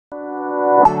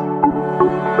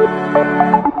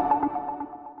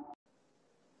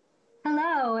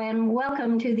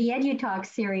to the Edu-Talk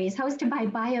Series hosted by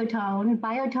Biotone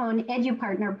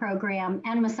Edu-Partner program,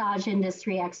 and massage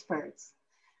industry experts.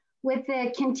 With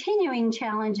the continuing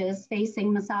challenges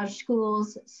facing massage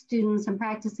schools, students, and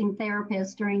practicing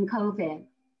therapists during COVID,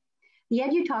 the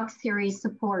Edu-Talk Series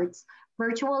supports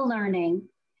virtual learning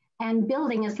and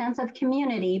building a sense of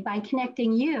community by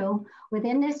connecting you with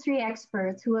industry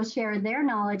experts who will share their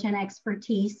knowledge and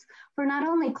expertise for not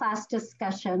only class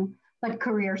discussion, but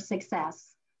career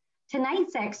success.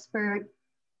 Tonight's expert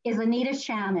is Anita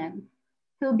Shannon,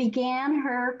 who began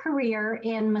her career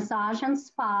in massage and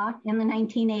spa in the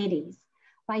 1980s.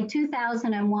 By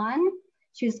 2001,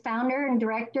 she was founder and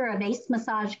director of Ace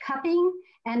Massage Cupping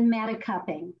and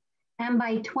Medi-Cupping. And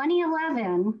by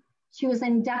 2011, she was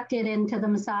inducted into the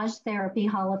Massage Therapy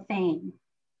Hall of Fame.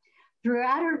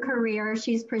 Throughout her career,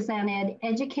 she's presented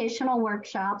educational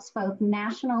workshops, both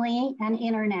nationally and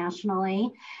internationally,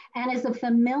 and is a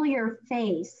familiar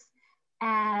face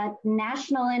at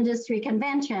national industry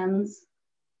conventions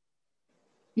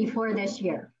before this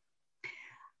year.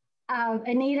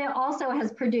 Anita also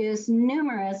has produced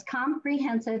numerous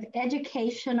comprehensive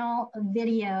educational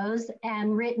videos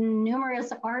and written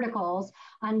numerous articles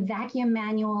on vacuum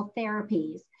manual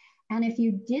therapies. And if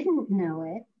you didn't know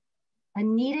it,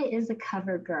 Anita is a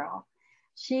cover girl.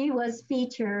 She was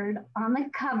featured on the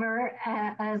cover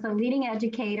as a leading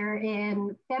educator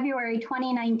in February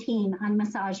 2019 on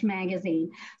Massage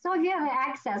Magazine. So if you have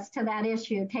access to that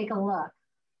issue, take a look.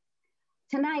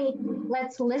 Tonight,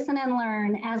 let's listen and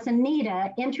learn as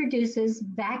Anita introduces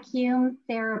vacuum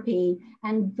therapy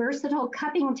and versatile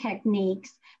cupping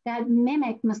techniques that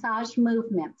mimic massage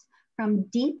movements, from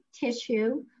deep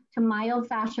tissue to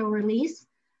myofascial release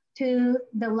to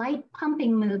the light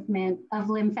pumping movement of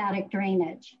lymphatic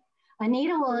drainage.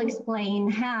 Anita will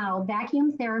explain how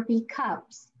vacuum therapy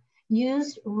cups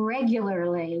used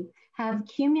regularly have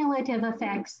cumulative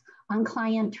effects on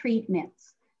client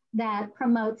treatments that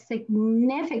promote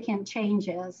significant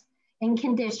changes in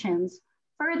conditions,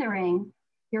 furthering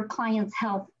your client's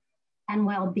health and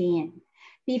well-being.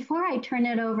 Before I turn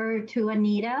it over to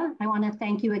Anita, I want to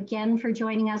thank you again for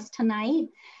joining us tonight.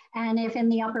 And if in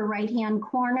the upper right-hand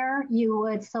corner, you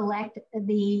would select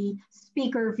the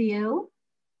speaker view.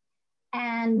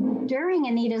 And during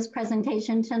Anita's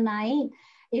presentation tonight,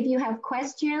 if you have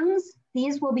questions,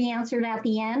 these will be answered at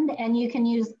the end, and you can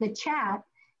use the chat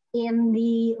in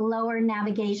the lower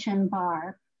navigation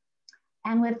bar.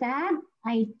 And with that,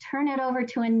 I turn it over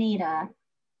to Anita.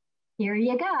 Here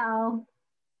you go.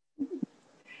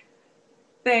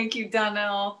 Thank you,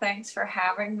 Donnell. Thanks for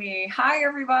having me. Hi,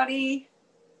 everybody.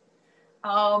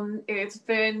 It's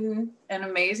been an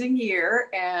amazing year,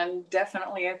 and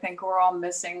definitely I think we're all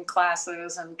missing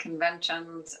classes and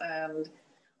conventions and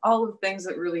all the things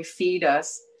that really feed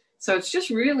us. So it's just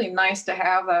really nice to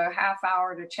have a half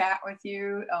hour to chat with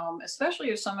you, especially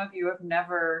if some of you have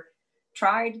never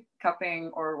tried cupping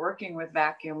or working with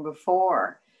vacuum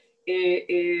before. It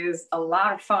is a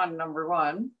lot of fun, number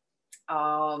one.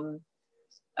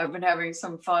 I've been having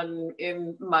some fun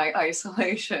in my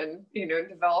isolation,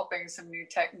 developing some new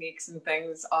techniques and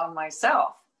things on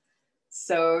myself.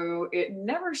 So it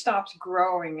never stops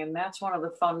growing, and that's one of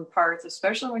the fun parts,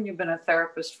 especially when you've been a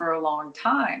therapist for a long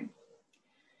time.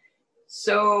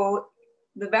 So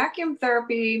the vacuum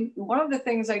therapy, one of the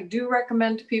things I do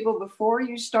recommend to people before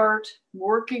you start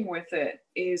working with it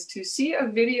is to see a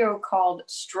video called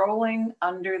Strolling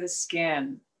Under the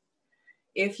Skin.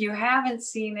 If you haven't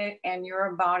seen it and you're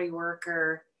a body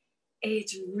worker,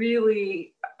 it's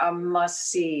really a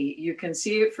must-see. You can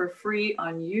see it for free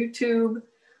on YouTube.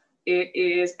 It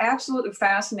is absolutely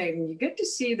fascinating. You get to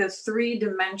see the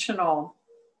three-dimensional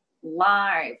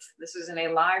live. This isn't a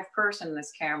live person,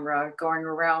 this camera, going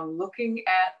around looking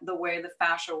at the way the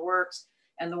fascia works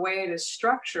and the way it is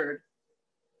structured.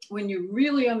 When you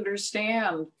really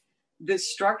understand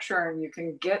this structure and you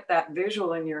can get that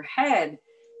visual in your head,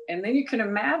 and then you can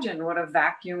imagine what a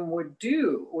vacuum would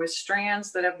do with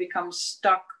strands that have become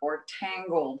stuck or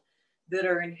tangled, that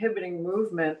are inhibiting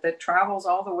movement that travels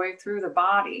all the way through the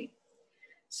body.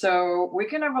 So we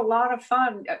can have a lot of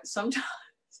fun.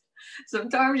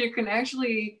 Sometimes you can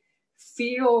actually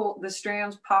feel the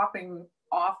strands popping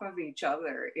off of each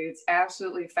other. It's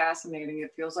absolutely fascinating.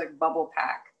 It feels like bubble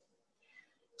pack.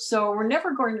 So we're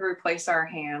never going to replace our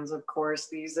hands, of course.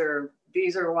 These are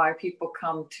why people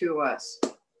come to us.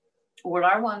 What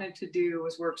I wanted to do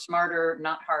was work smarter,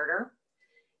 not harder,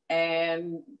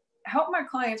 and help my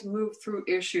clients move through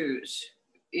issues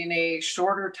in a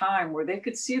shorter time where they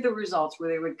could see the results, where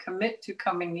they would commit to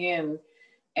coming in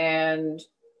and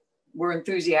were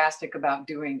enthusiastic about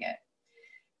doing it.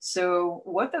 So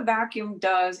what the vacuum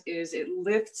does is it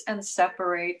lifts and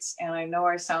separates, and I know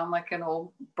I sound like an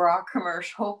old bra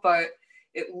commercial, but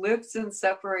it lifts and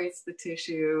separates the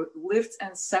tissue, lifts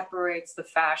and separates the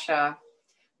fascia.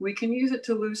 We can use it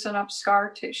to loosen up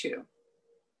scar tissue.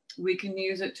 We can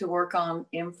use it to work on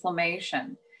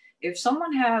inflammation. If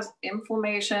someone has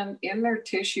inflammation in their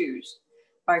tissues,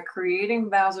 by creating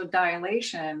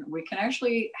vasodilation, we can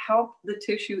actually help the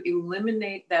tissue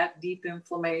eliminate that deep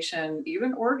inflammation,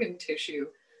 even organ tissue,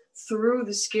 through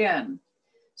the skin.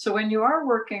 So when you are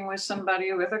working with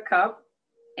somebody with a cup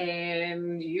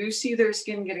and you see their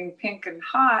skin getting pink and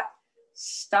hot,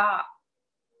 stop.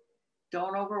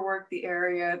 Don't overwork the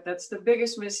area. That's the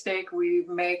biggest mistake we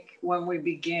make when we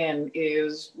begin,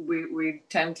 is we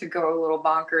tend to go a little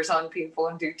bonkers on people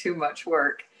and do too much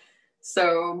work.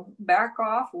 So back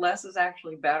off. Less is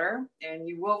actually better, and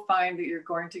you will find that you're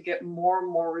going to get more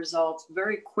and more results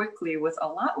very quickly with a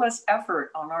lot less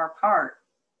effort on our part.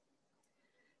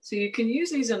 So you can use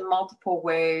these in multiple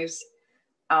ways.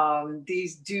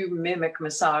 These do mimic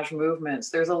massage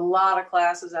movements. There's a lot of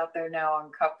classes out there now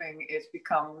on cupping. It's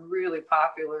become really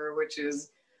popular, which is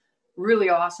really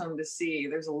awesome to see.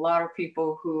 There's a lot of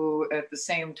people who at the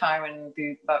same time,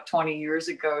 about 20 years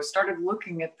ago, started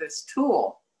looking at this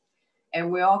tool. And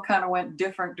we all kind of went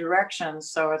different directions.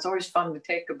 So it's always fun to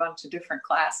take a bunch of different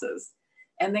classes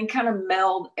and then kind of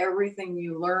meld everything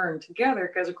you learn together,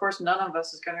 because of course, none of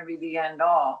us is going to be the end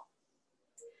all.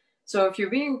 So if you're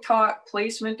being taught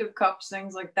placement of cups,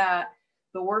 things like that,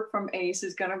 the work from ACE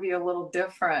is going to be a little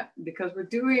different, because we're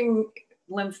doing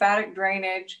lymphatic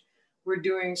drainage, we're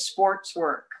doing sports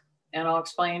work. And I'll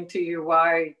explain to you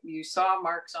why you saw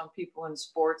marks on people in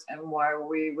sports and why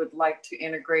we would like to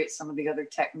integrate some of the other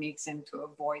techniques in to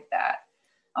avoid that.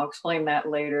 I'll explain that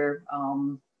later,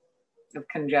 of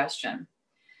congestion.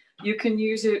 You can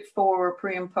use it for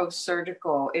pre and post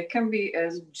surgical. It can be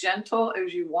as gentle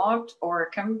as you want, or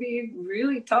it can be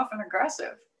really tough and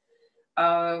aggressive.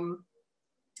 A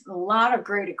lot of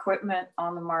great equipment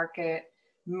on the market.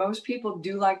 Most people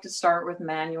do like to start with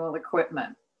manual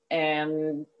equipment.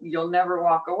 And you'll never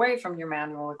walk away from your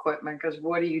manual equipment, because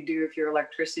what do you do if your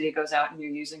electricity goes out and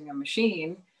you're using a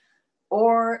machine?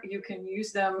 Or you can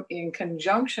use them in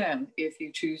conjunction if you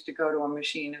choose to go to a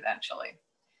machine eventually.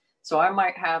 So I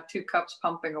might have 2 cups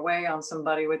pumping away on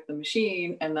somebody with the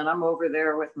machine, and then I'm over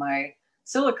there with my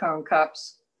silicone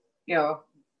cups, you know,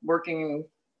 working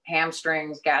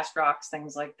hamstrings, gastrocs,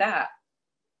 things like that.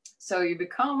 So you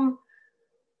become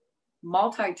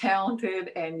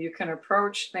multi-talented, and you can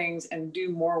approach things and do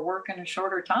more work in a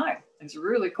shorter time. It's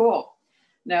really cool.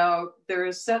 Now,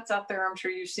 there's sets out there, I'm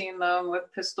sure you've seen them,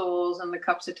 with pistols and the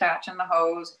cups attached and the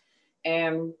hose,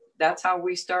 and that's how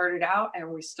we started out, and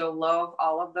we still love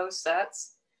all of those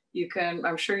sets. You can,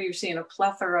 I'm sure you've seen a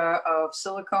plethora of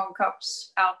silicone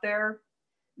cups out there.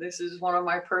 This is one of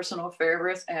my personal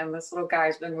favorites, and this little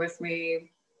guy's been with me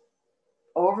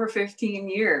over 15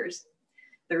 years.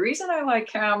 The reason I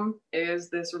like him is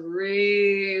this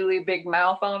really big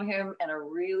mouth on him and a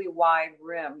really wide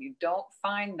rim. You don't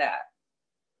find that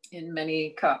in many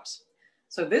cups.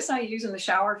 So this I use in the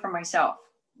shower for myself.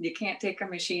 You can't take a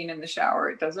machine in the shower.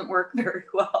 It doesn't work very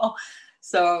well.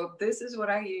 So this is what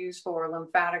I use for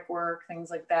lymphatic work, things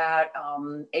like that,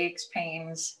 aches,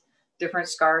 pains, different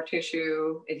scar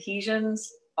tissue,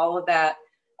 adhesions, all of that.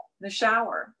 The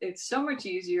shower, it's so much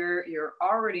easier. You're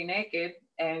already naked,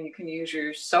 and you can use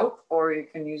your soap or you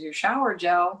can use your shower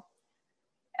gel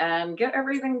and get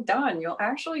everything done. You'll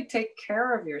actually take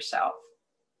care of yourself.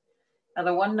 Now,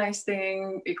 the one nice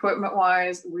thing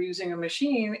equipment-wise, we're using a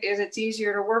machine, is it's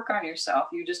easier to work on yourself.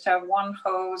 You just have one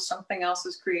hose, something else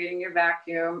is creating your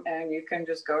vacuum, and you can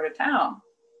just go to town.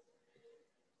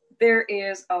 There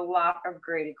is a lot of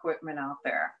great equipment out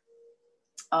there.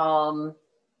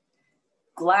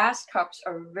 Glass cups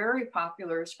are very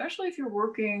popular, especially if you're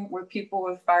working with people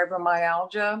with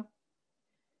fibromyalgia.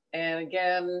 And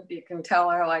again, you can tell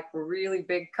I like really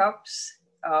big cups.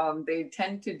 They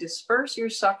tend to disperse your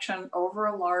suction over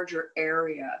a larger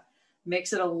area.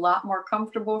 Makes it a lot more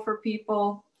comfortable for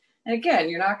people. And again,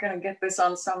 you're not going to get this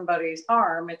on somebody's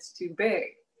arm. It's too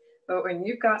big. But when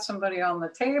you've got somebody on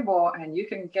the table and you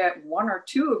can get 1 or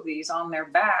 2 of these on their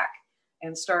back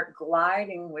and start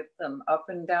gliding with them up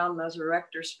and down those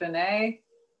erector spinae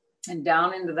and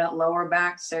down into that lower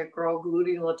back, sacral,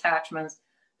 gluteal attachments,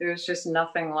 there's just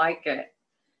nothing like it.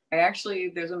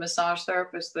 There's a massage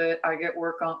therapist that I get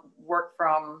work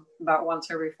from about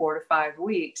once every 4 to 5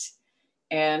 weeks.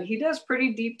 And he does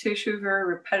pretty deep tissue, very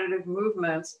repetitive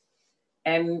movements.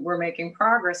 And we're making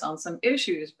progress on some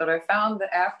issues. But I found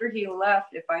that after he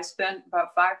left, if I spent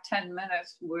about 5-10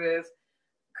 minutes with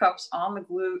cups on the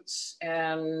glutes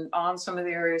and on some of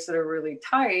the areas that are really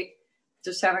tight,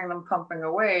 just having them pumping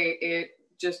away, it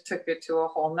just took it to a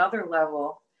whole nother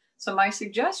level. So my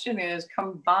suggestion is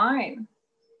combine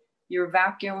your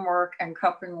vacuum work and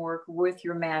cupping work with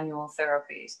your manual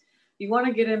therapies. You want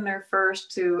to get in there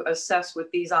first to assess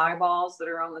with these eyeballs that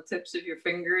are on the tips of your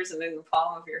fingers and in the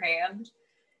palm of your hand,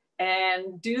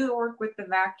 and do the work with the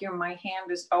vacuum. My hand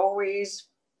is always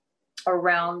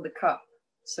around the cup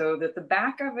so that the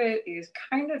back of it is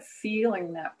kind of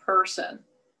feeling that person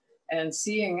and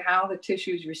seeing how the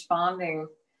tissue is responding.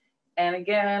 And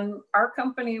again, our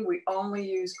company, we only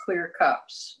use clear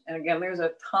cups. And again, there's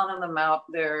a ton of them out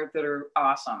there that are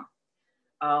awesome.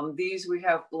 These we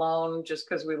have blown just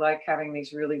because we like having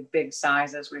these really big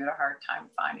sizes. We had a hard time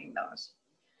finding those.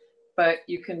 But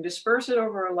you can disperse it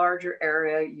over a larger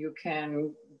area. You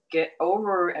can get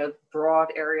over a broad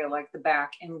area like the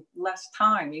back in less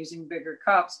time using bigger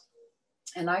cups.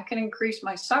 And I can increase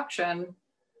my suction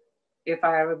if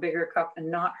I have a bigger cup and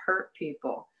not hurt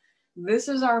people. This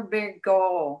is our big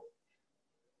goal.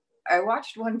 I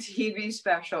watched one TV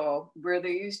special where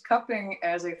they used cupping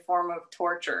as a form of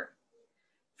torture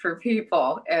for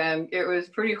people, and it was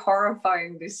pretty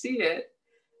horrifying to see it.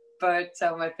 But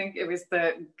I think it was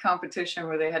the competition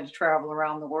where they had to travel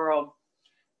around the world.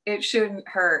 It shouldn't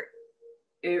hurt.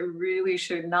 It really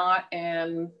should not.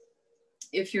 And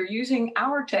if you're using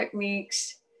our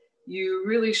techniques, you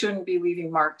really shouldn't be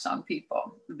leaving marks on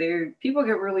people. People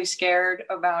get really scared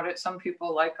about it. Some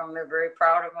people like them. They're very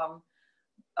proud of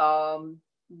them.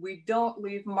 We don't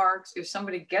leave marks. If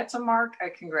somebody gets a mark, I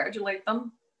congratulate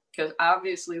them, because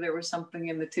obviously there was something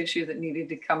in the tissue that needed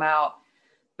to come out.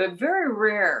 But very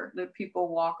rare that people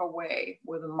walk away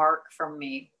with a mark from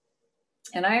me.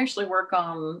 And I actually work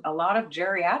on a lot of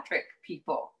geriatric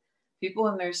people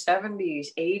in their 70s,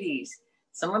 80s.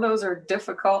 Some of those are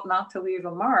difficult not to leave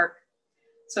a mark.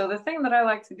 So the thing that I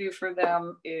like to do for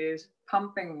them is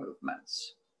pumping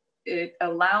movements. It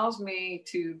allows me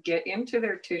to get into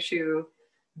their tissue,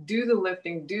 do the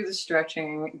lifting, do the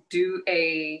stretching, do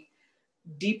a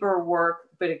deeper work,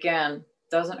 but again,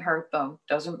 doesn't hurt them,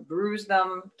 doesn't bruise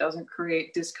them, doesn't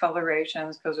create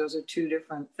discolorations, because those are two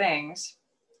different things.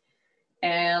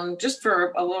 And just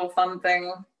for a little fun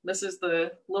thing, this is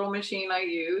the little machine I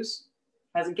use.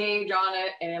 Has a gauge on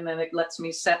it, and then it lets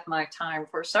me set my time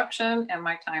for suction and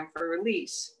my time for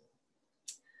release.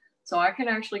 So I can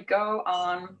actually go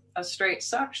on a straight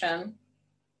suction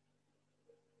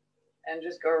and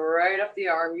just go right up the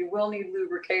arm. You will need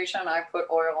lubrication. I put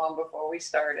oil on before we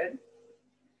started.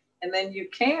 And then you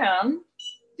can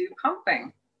do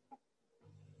pumping.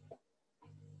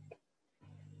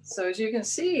 So as you can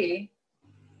see,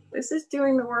 this is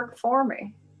doing the work for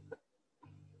me.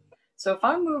 So if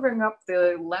I'm moving up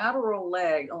the lateral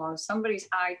leg along somebody's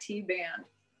IT band,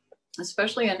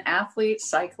 especially an athlete,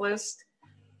 cyclist,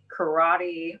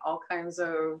 karate, all kinds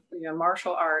of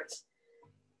martial arts,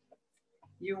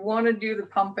 you want to do the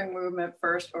pumping movement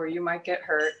first, or you might get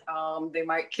hurt. They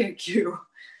might kick you.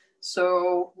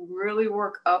 So really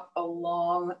work up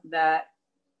along that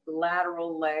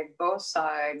lateral leg, both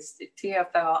sides, the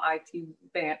TFL, IT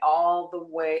band, all the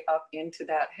way up into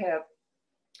that hip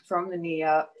from the knee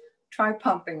up. Try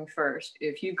pumping first.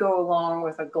 If you go along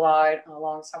with a glide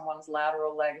along someone's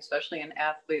lateral leg, especially an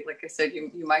athlete, like I said,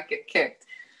 you might get kicked.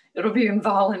 It'll be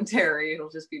involuntary. It'll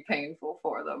just be painful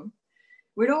for them.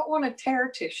 We don't want to tear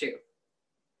tissue.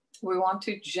 We want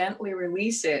to gently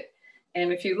release it.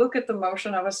 And if you look at the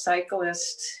motion of a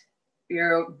cyclist,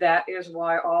 that is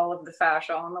why all of the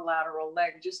fascia on the lateral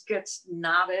leg just gets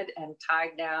knotted and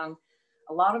tied down.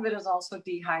 A lot of it is also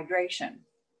dehydration.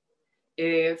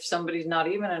 If somebody's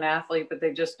not even an athlete, but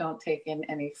they just don't take in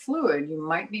any fluid, you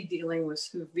might be dealing with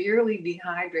severely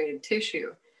dehydrated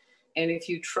tissue. And if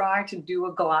you try to do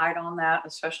a glide on that,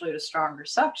 especially at a stronger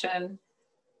suction,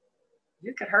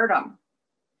 you could hurt them.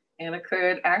 And it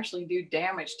could actually do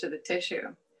damage to the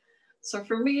tissue. So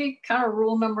for me, kind of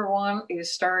rule number one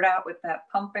is start out with that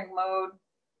pumping mode.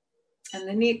 And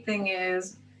the neat thing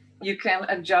is you can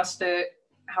adjust it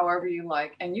however you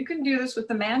like. And you can do this with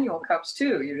the manual cups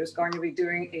too. You're just going to be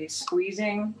doing a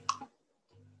squeezing.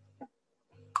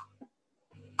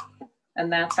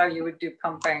 And that's how you would do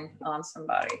pumping on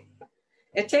somebody.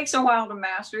 It takes a while to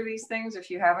master these things. If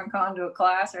you haven't gone to a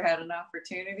class or had an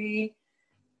opportunity,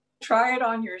 try it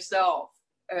on yourself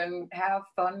and have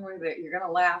fun with it. You're going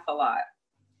to laugh a lot.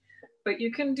 But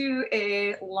you can do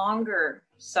a longer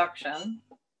suction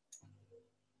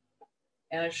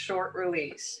and a short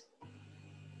release.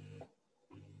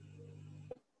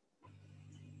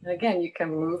 And again, you can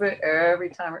move it every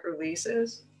time it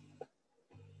releases.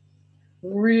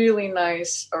 really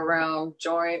nice around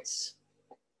joints,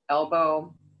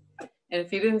 elbow. And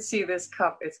if you didn't see this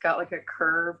cup, it's got like a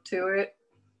curve to it.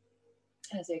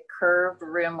 It has a curved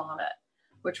rim on it,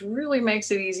 which really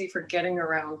makes it easy for getting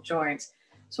around joints.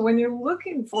 So when you're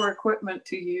looking for equipment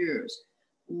to use,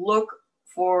 look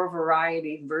for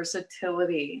variety,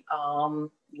 versatility.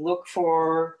 Look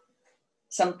for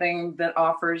something that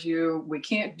offers you, we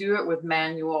can't do it with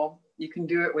manual. You can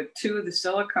do it with 2 of the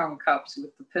silicone cups.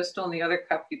 With the pistol and the other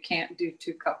cup, you can't do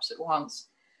 2 cups at once.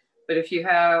 But if you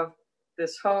have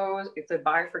this hose, it's a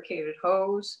bifurcated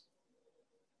hose.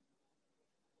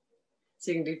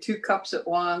 So you can do 2 cups at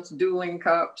once, dueling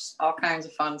cups, all kinds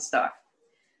of fun stuff.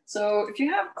 So if you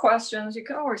have questions, you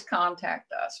can always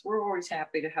contact us. We're always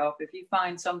happy to help. If you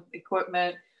find some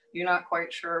equipment, you're not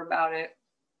quite sure about it,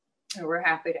 we're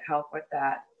happy to help with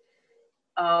that.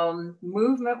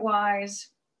 Movement-wise,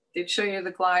 did show you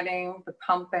the gliding, the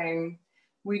pumping.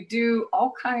 We do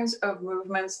all kinds of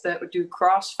movements that would do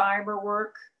cross fiber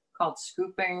work called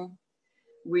scooping.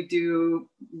 We do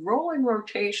rolling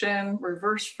rotation,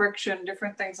 reverse friction,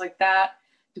 different things like that,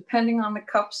 depending on the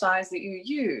cup size that you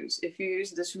use. If you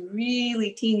use this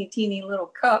really teeny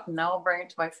little cup, and I'll bring it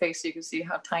to my face so you can see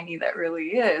how tiny that really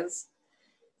is.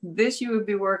 This you would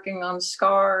be working on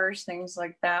scars, things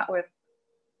like that, with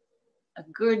a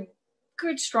good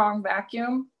strong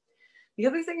vacuum. The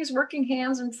other thing is working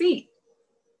hands and feet.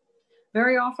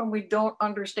 Very often we don't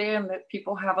understand that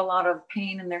people have a lot of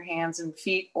pain in their hands and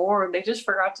feet, or they just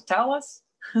forgot to tell us,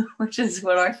 which is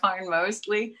what I find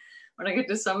mostly when I get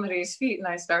to somebody's feet and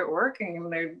I start working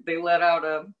and they let out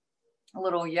a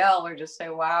little yell or just say,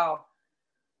 wow,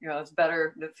 you know, it's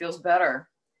better, that feels better.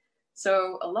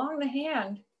 So along the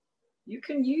hand, you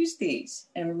can use these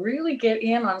and really get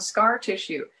in on scar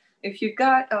tissue. If you've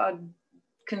got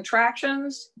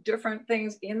contractions, different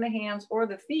things in the hands or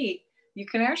the feet, you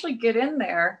can actually get in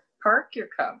there, park your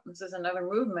cup. This is another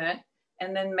movement.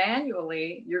 And then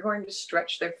manually, you're going to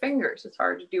stretch their fingers. It's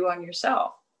hard to do on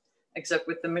yourself, except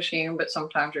with the machine, but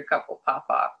sometimes your cup will pop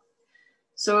off.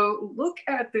 So look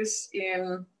at this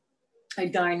in a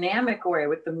dynamic way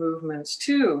with the movements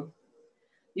too.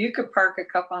 You could park a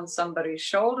cup on somebody's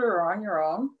shoulder or on your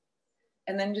own,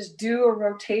 and then just do a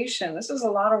rotation. This is a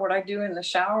lot of what I do in the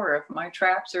shower. If my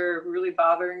traps are really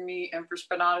bothering me,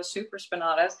 infraspinatus,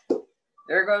 supraspinatus,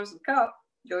 there goes the cup,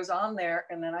 goes on there,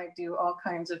 and then I do all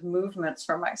kinds of movements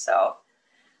for myself.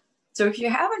 So if you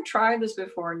haven't tried this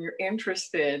before and you're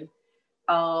interested,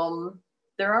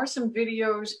 there are some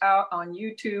videos out on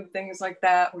YouTube, things like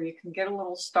that, where you can get a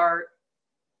little start.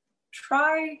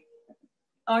 Try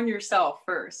on yourself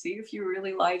first, see if you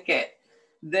really like it.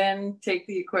 Then take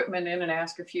the equipment in and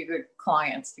ask a few good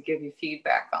clients to give you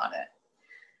feedback on it.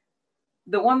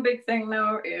 The one big thing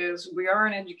though is we are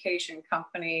an education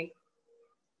company.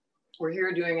 We're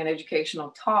here doing an educational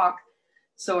talk.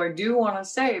 So I do want to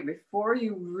say, before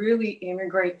you really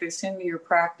integrate this into your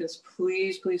practice,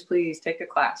 please, please, please take a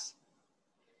class.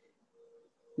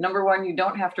 Number one, you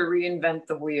don't have to reinvent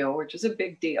the wheel, which is a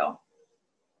big deal.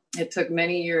 It took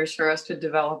many years for us to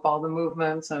develop all the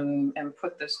movements and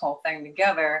put this whole thing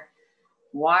together.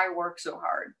 Why work so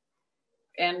hard?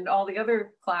 And all the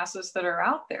other classes that are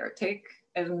out there, take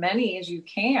as many as you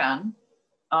can.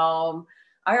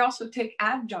 I also take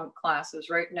adjunct classes.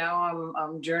 Right now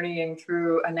I'm journeying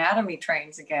through anatomy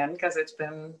trains again because it's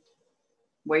been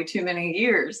way too many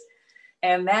years.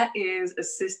 And that is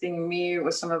assisting me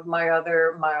with some of my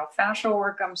other myofascial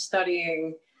work I'm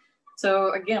studying.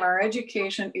 So again, our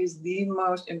education is the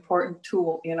most important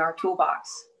tool in our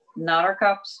toolbox, not our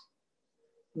cups,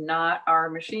 not our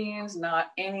machines,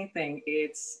 not anything.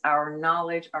 It's our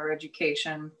knowledge, our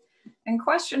education, and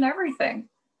question everything.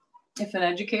 If an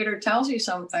educator tells you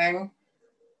something,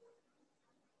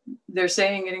 they're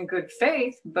saying it in good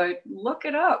faith, but look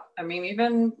it up. I mean,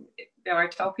 even I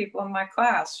tell people in my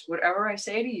class, whatever I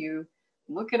say to you,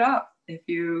 look it up. If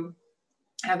you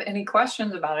have any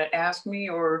questions about it, ask me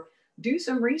or do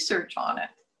some research on it.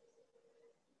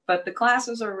 But the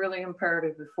classes are really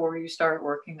imperative before you start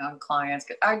working on clients.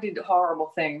 I did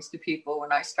horrible things to people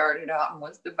when I started out and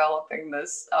was developing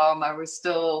this. I was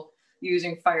still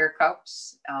using fire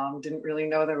cups, didn't really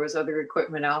know there was other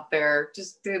equipment out there,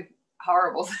 just did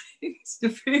horrible things to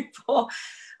people.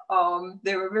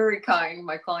 They were very kind.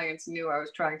 My clients knew I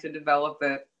was trying to develop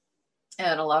it.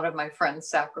 And a lot of my friends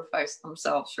sacrificed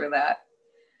themselves for that.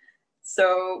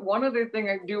 So one other thing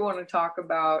I do want to talk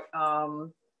about,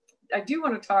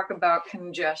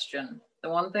 congestion. The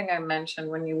one thing I mentioned,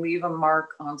 when you leave a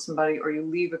mark on somebody or you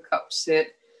leave a cup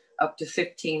sit up to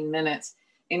 15 minutes,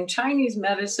 in Chinese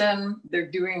medicine, they're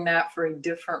doing that for a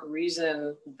different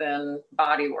reason than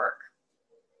body work.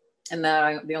 And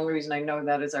the only reason I know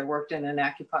that is I worked in an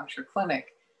acupuncture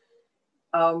clinic.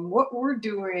 What we're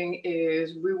doing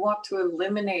is we want to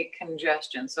eliminate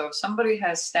congestion. So if somebody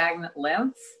has stagnant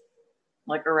lymph,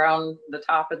 like around the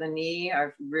top of the knee,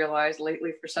 I've realized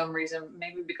lately for some reason,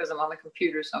 maybe because I'm on the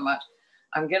computer so much,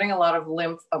 I'm getting a lot of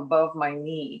lymph above my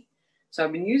knee. So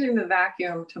I've been using the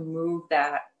vacuum to move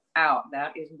that out.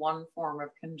 That is one form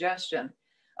of congestion.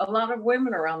 A lot of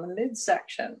women around the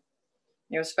midsection,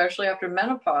 especially after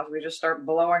menopause, we just start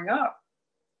blowing up.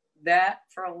 That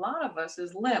for a lot of us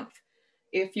is lymph.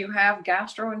 If you have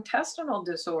gastrointestinal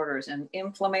disorders and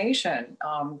inflammation,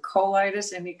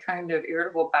 colitis, any kind of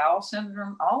irritable bowel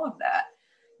syndrome, all of that,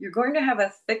 you're going to have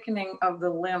a thickening of the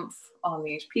lymph on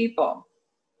these people.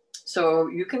 So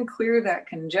you can clear that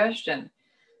congestion.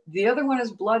 The other one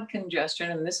is blood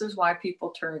congestion, and this is why people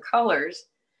turn colors.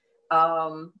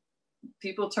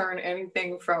 People turn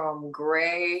anything from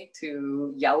gray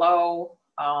to yellow,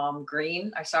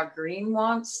 green. I saw green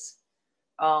once.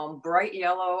 Bright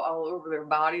yellow all over their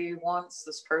body once.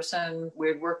 This person, we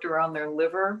had worked around their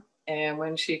liver, and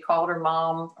when she called her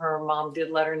mom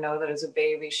did let her know that as a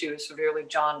baby she was severely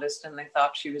jaundiced and they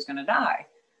thought she was going to die.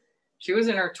 She was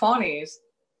in her 20s.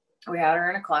 We had her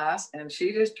in a class and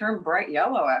she just turned bright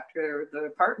yellow after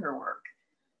the partner work.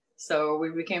 So we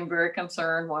became very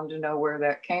concerned, wanted to know where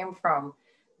that came from.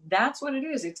 That's what it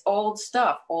is. It's old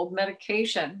stuff, old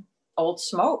medication, old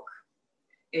smoke.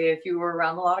 If you were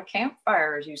around a lot of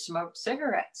campfires, you smoked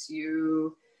cigarettes,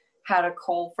 you had a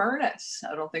coal furnace.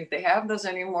 I don't think they have those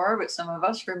anymore, but some of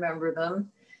us remember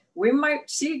them. We might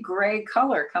see gray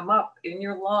color come up in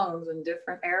your lungs in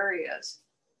different areas.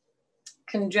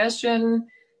 Congestion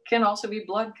can also be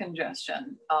blood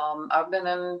congestion. I've been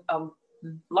in a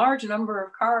large number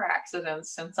of car accidents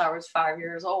since I was 5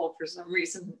 years old. For some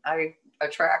reason, I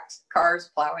attract cars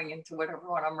plowing into whatever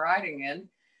one I'm riding in.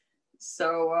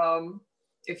 So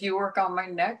if you work on my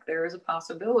neck, there is a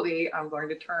possibility I'm going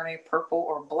to turn a purple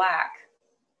or black.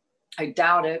 I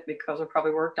doubt it because I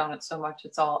probably worked on it so much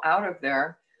it's all out of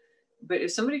there. But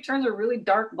if somebody turns a really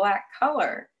dark black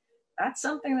color, that's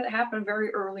something that happened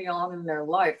very early on in their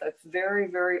life. That's very,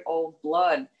 very old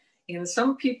blood. In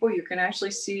some people, you can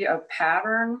actually see a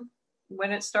pattern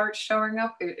when it starts showing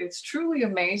up. It's truly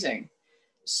amazing.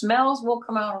 Smells will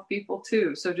come out of people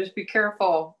too. So just be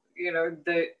careful,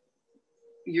 that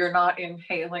you're not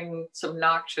inhaling some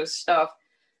noxious stuff.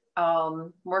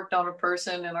 Worked on a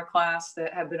person in a class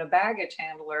that had been a baggage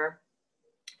handler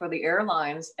for the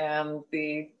airlines, and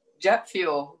the jet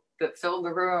fuel that filled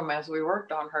the room as we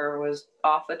worked on her was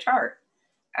off the chart.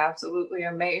 Absolutely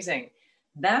amazing.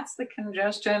 That's the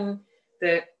congestion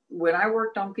that when I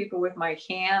worked on people with my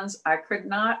hands, I could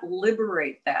not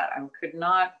liberate that.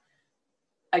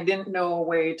 I didn't know a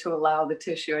way to allow the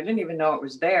tissue. I didn't even know it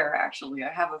was there, actually. I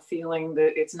have a feeling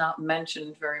that it's not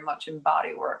mentioned very much in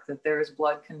body work, that there is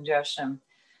blood congestion.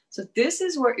 So this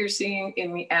is what you're seeing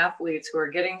in the athletes who are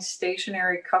getting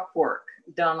stationary cup work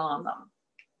done on them.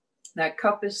 That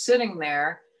cup is sitting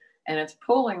there and it's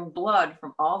pulling blood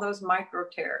from all those micro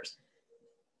tears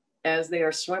as they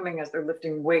are swimming, as they're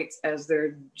lifting weights, as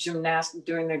they're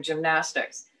doing their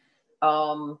gymnastics.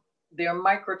 They're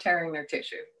micro tearing their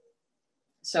tissue.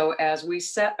 So as we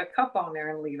set a cup on there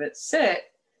and leave it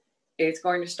sit, it's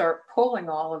going to start pulling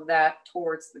all of that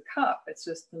towards the cup. It's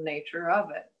just the nature of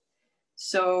it.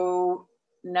 So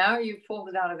now you've pulled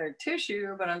it out of their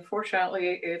tissue, but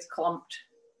unfortunately it's clumped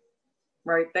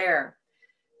right there.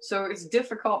 So it's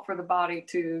difficult for the body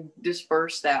to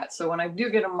disperse that. So when I do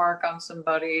get a mark on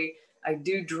somebody, I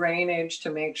do drainage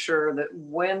to make sure that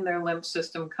when their lymph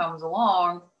system comes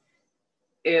along,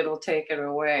 it'll take it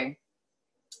away.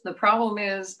 The problem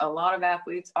is a lot of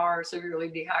athletes are severely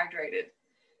dehydrated.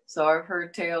 So I've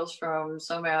heard tales from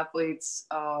some athletes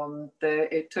that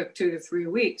it took 2 to 3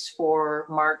 weeks for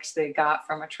marks they got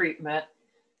from a treatment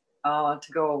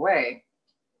to go away.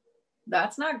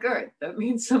 That's not good. That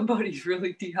means somebody's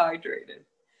really dehydrated.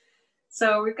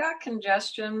 So we've got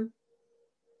congestion.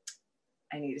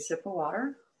 I need a sip of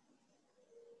water.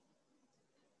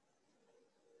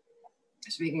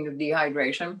 Speaking of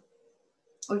dehydration,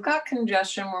 we've got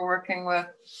congestion. We're working with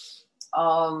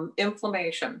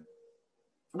inflammation.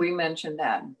 We mentioned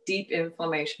that deep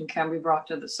inflammation can be brought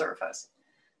to the surface.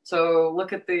 So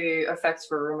look at the effects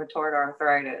for rheumatoid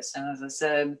arthritis. And as I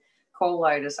said,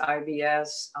 colitis,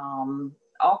 IBS,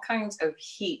 all kinds of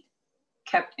heat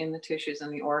kept in the tissues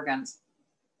and the organs.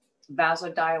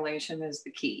 Vasodilation is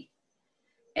the key.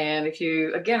 And if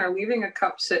you, again, are leaving a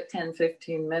cup sit 10,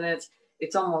 15 minutes,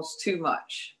 it's almost too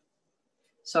much.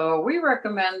 So we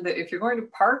recommend that if you're going to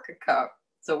park a cup,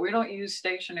 so we don't use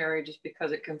stationary just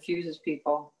because it confuses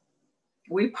people.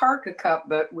 We park a cup,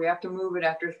 but we have to move it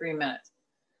after 3 minutes.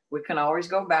 We can always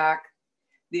go back.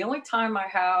 The only time I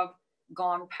have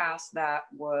gone past that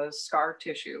was scar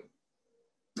tissue.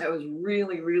 It was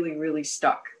really, really, really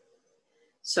stuck.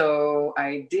 So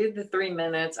I did the 3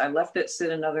 minutes. I left it sit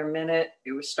another minute.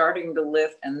 It was starting to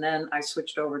lift, and then I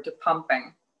switched over to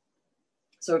pumping.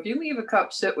 So if you leave a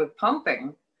cup sit with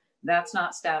pumping, that's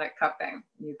not static cupping.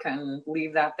 You can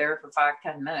leave that there for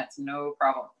 5-10 minutes, no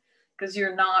problem, because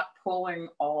you're not pulling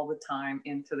all the time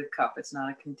into the cup. It's not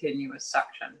a continuous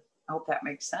suction. I hope that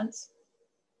makes sense.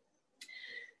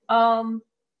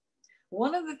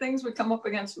 One of the things we come up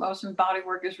against most in body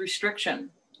work is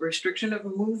restriction of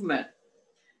movement.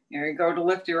 You go to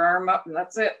lift your arm up and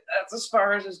that's it. That's as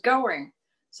far as it's going.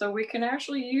 So we can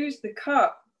actually use the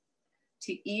cup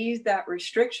to ease that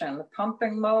restriction, the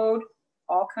pumping mode,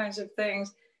 all kinds of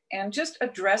things, and just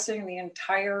addressing the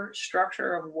entire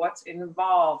structure of what's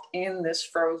involved in this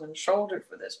frozen shoulder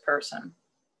for this person.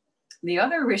 The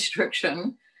other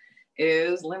restriction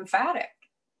is lymphatic.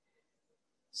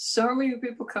 So many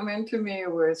people come into me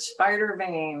with spider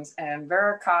veins and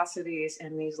varicosities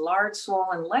and these large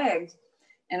swollen legs.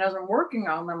 And as I'm working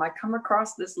on them, I come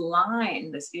across this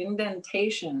line, this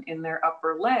indentation in their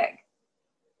upper leg.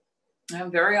 And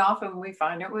very often we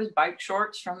find it was bike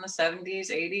shorts from the 70s,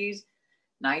 80s,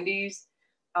 90s,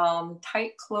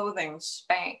 tight clothing,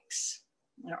 Spanx,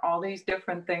 all these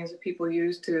different things that people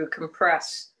use to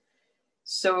compress.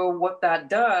 So what that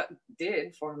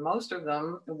did for most of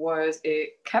them was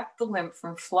it kept the lymph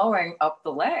from flowing up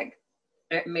the leg.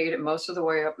 It made it most of the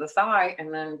way up the thigh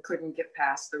and then couldn't get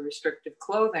past the restrictive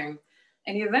clothing.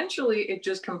 And eventually it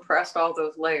just compressed all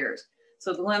those layers.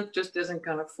 So the lymph just isn't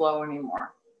going to flow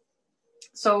anymore.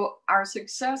 So our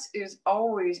success is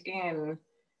always in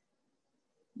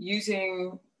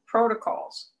using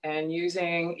protocols and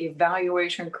using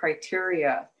evaluation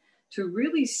criteria to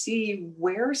really see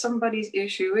where somebody's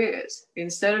issue is.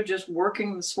 Instead of just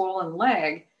working the swollen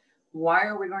leg, why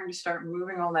are we going to start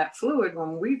moving all that fluid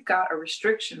when we've got a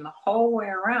restriction the whole way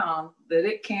around that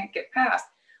it can't get past?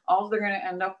 All they're going to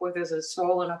end up with is a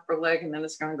swollen upper leg, and then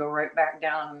it's going to go right back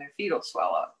down and their feet will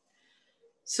swell up.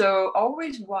 So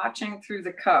always watching through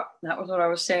the cup. That was what I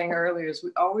was saying earlier, is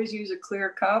we always use a clear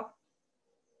cup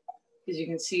because you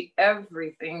can see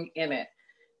everything in it.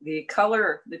 The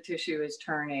color the tissue is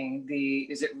turning,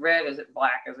 is it red, is it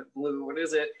black, is it blue, what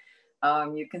is it?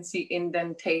 You can see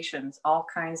indentations, all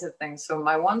kinds of things. So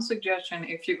my one suggestion,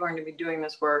 if you're going to be doing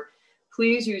this work,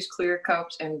 please use clear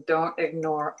cups and don't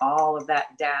ignore all of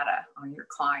that data on your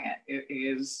client.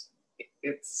 It's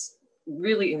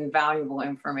really invaluable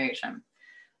information.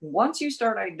 Once you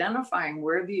start identifying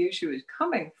where the issue is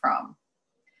coming from,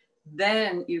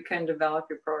 then you can develop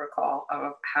your protocol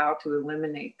of how to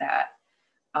eliminate that.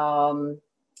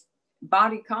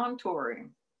 Body contouring.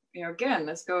 Again,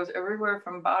 this goes everywhere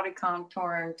from body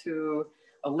contouring to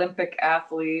Olympic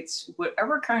athletes.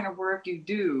 Whatever kind of work you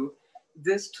do,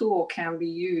 this tool can be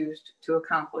used to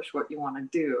accomplish what you want to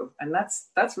do. And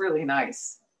that's really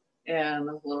nice. And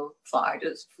the little fly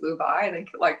just flew by. I think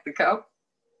it liked the cup.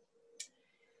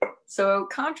 So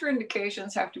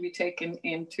contraindications have to be taken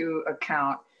into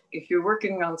account. If you're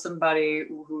working on somebody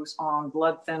who's on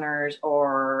blood thinners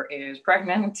or is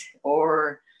pregnant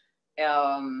or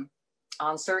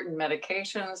on certain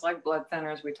medications like blood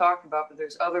thinners we talked about, but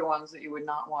there's other ones that you would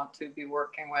not want to be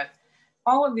working with.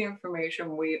 All of the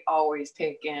information we always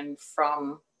take in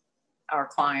from our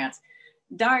clients.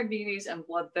 Diabetes and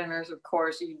blood thinners, of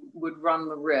course, you would run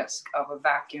the risk of a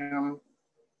vacuum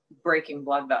breaking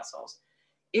blood vessels.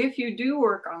 If you do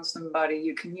work on somebody,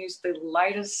 you can use the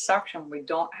lightest suction. We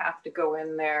don't have to go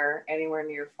in there anywhere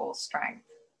near full strength.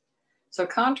 So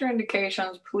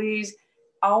contraindications, please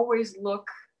always look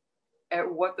at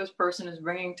what this person is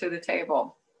bringing to the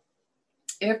table.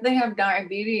 If they have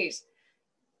diabetes,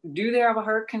 do they have a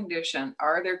heart condition?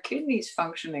 Are their kidneys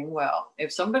functioning well?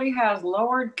 If somebody has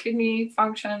lowered kidney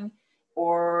function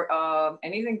or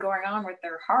anything going on with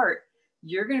their heart,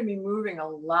 you're going to be moving a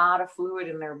lot of fluid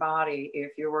in their body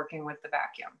if you're working with the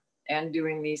vacuum and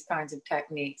doing these kinds of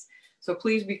techniques. So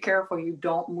please be careful you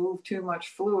don't move too much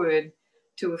fluid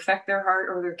to affect their heart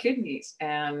or their kidneys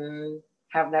and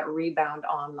have that rebound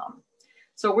on them.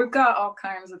 So we've got all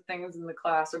kinds of things in the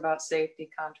class about safety,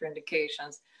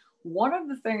 contraindications. One of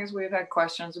the things we've had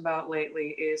questions about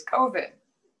lately is COVID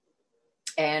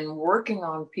and working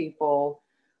on people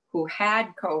who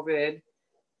had COVID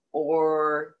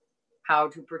or how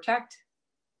to protect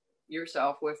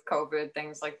yourself with COVID,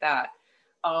 things like that.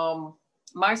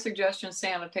 My suggestion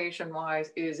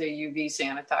sanitation-wise is a UV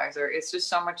sanitizer. It's just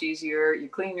so much easier. You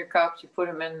clean your cups, you put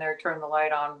them in there, turn the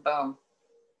light on, boom.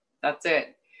 That's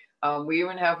it. We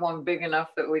even have one big enough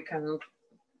that we can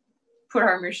put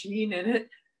our machine in it.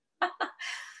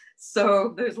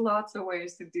 So there's lots of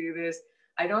ways to do this.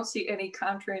 I don't see any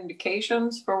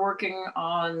contraindications for working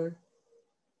on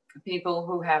people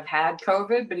who have had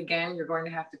COVID, but again, you're going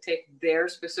to have to take their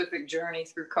specific journey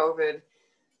through COVID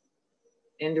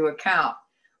into account.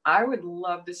 I would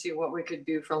love to see what we could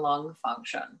do for lung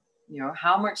function. You know,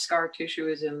 how much scar tissue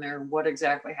is in there, what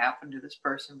exactly happened to this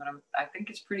person, but I think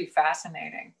it's pretty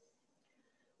fascinating.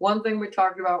 One thing we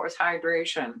talked about was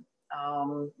hydration.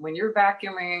 When you're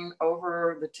vacuuming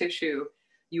over the tissue,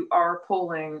 you are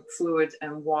pulling fluids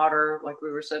and water, like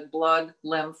we were said, blood,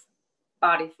 lymph,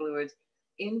 body fluids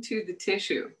into the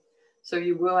tissue. So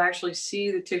you will actually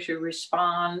see the tissue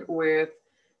respond with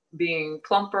being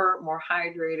plumper, more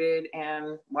hydrated,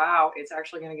 and wow, it's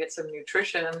actually going to get some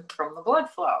nutrition from the blood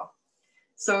flow.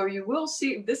 So you will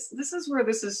see this. This is where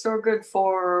this is so good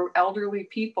for elderly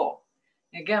people.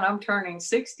 Again, I'm turning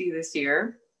 60 this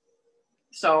year.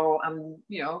 So I'm,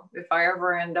 you know, if I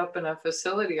ever end up in a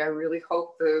facility, I really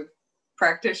hope the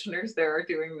practitioners there are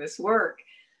doing this work.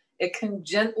 It can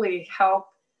gently help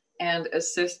and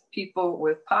assist people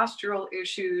with postural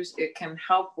issues. It can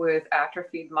help with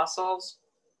atrophied muscles.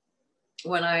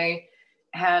 When I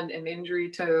had an injury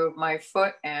to my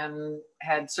foot and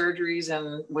had surgeries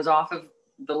and was off of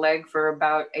the leg for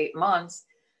about 8 months,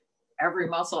 every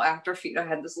muscle atrophied. I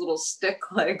had this little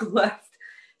stick leg left.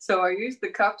 So I used the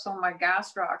cups on my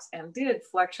gastrocs and did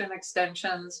flexion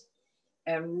extensions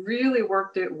and really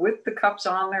worked it with the cups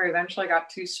on there. Eventually I got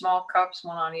 2 small cups,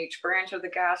 one on each branch of the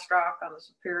gastroc on the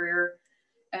superior,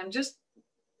 and just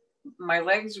my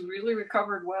legs really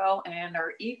recovered well and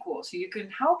are equal. So you can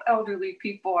help elderly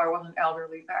people. I wasn't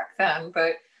elderly back then,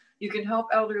 but you can help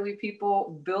elderly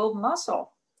people build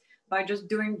muscle by just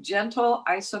doing gentle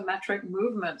isometric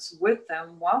movements with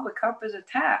them while the cup is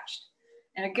attached.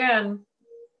 And again,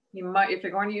 you might, if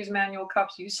you're going to use manual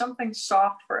cups, use something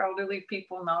soft for elderly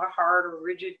people, not a hard or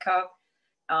rigid cup.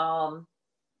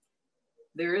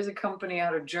 There is a company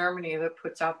out of Germany that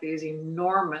puts out these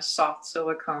enormous soft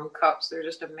silicone cups. They're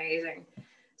just amazing.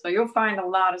 So you'll find a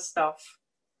lot of stuff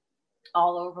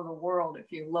all over the world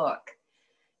if you look.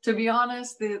 To be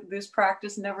honest, this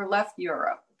practice never left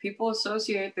Europe. People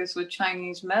associate this with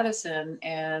Chinese medicine,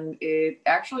 and it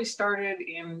actually started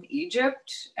in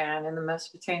Egypt and in the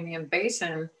Mesopotamian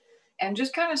basin and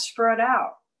just kind of spread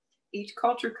out. Each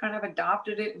culture kind of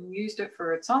adopted it and used it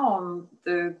for its own.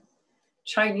 The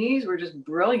Chinese were just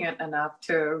brilliant enough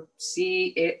to see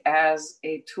it as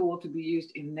a tool to be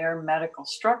used in their medical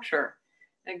structure.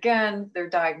 Again, their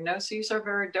diagnoses are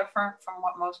very different from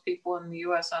what most people in the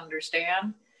US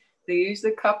understand. They use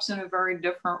the cups in a very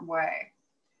different way.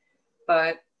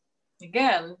 But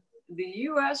again, the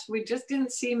US, we just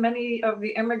didn't see many of the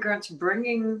immigrants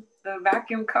bringing the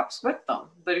vacuum cups with them.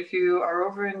 But if you are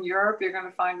over in Europe, you're going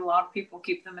to find a lot of people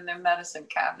keep them in their medicine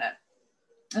cabinet,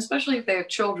 especially if they have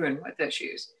children with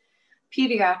issues.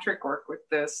 Pediatric work with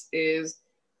this is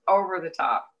over the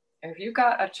top. If you've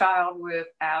got a child with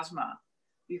asthma,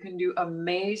 you can do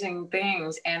amazing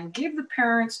things and give the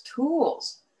parents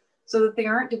tools so that they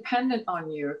aren't dependent on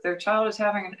you. If their child is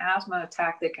having an asthma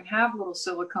attack, they can have little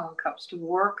silicone cups to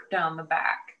work down the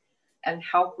back and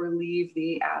help relieve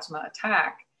the asthma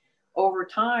attack. Over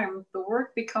time, the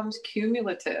work becomes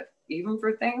cumulative, even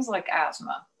for things like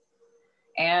asthma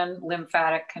and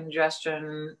lymphatic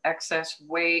congestion, excess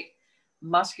weight,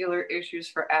 muscular issues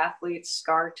for athletes,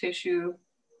 scar tissue.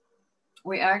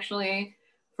 We actually,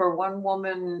 for one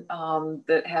woman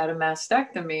that had a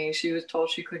mastectomy, she was told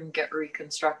she couldn't get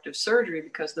reconstructive surgery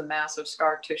because the mass of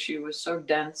scar tissue was so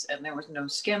dense and there was no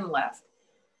skin left.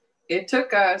 It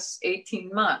took us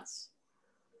 18 months,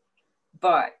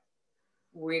 but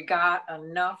we got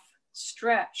enough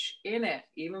stretch in it,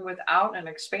 even without an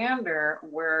expander,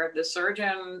 where the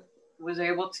surgeon was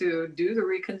able to do the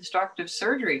reconstructive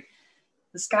surgery.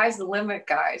 The sky's the limit,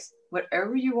 guys.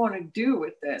 Whatever you want to do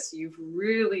with this, you've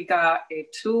really got a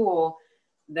tool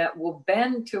that will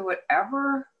bend to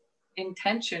whatever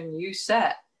intention you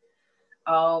set.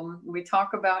 We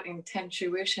talk about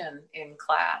intentuition in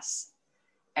class,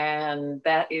 and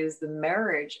that is the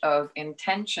marriage of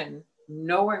intention,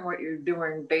 knowing what you're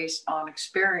doing based on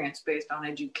experience, based on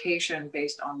education,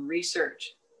 based on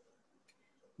research.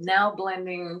 Now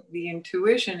blending the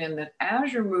intuition in that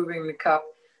as you're moving the cup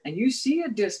and you see a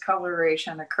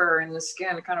discoloration occur in the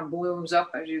skin, it kind of blooms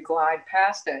up as you glide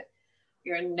past it.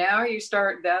 Now you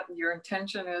start that, your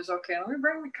intention is, okay, let me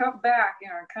bring the cup back,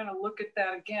 and kind of look at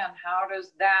that again. How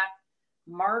does that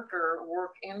marker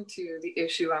work into the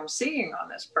issue I'm seeing on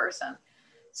this person?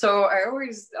 So I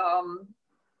always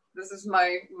This is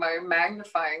my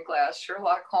magnifying glass.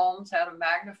 Sherlock Holmes had a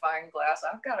magnifying glass.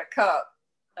 I've got a cup.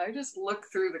 I just look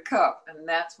through the cup, and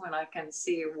that's when I can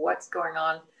see what's going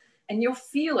on. And you'll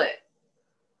feel it.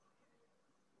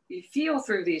 You feel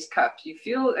through these cups. You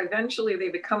feel eventually they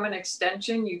become an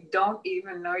extension. You don't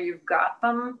even know you've got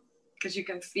them because you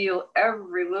can feel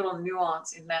every little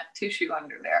nuance in that tissue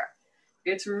under there.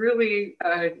 It's really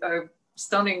a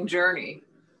stunning journey.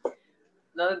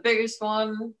 The biggest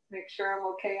one, make sure I'm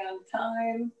okay on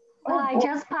time. Well, I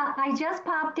just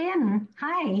popped in.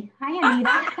 Hi,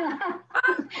 Anita.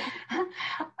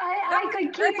 I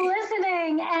could keep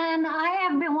listening, and I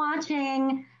have been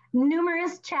watching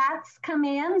numerous chats come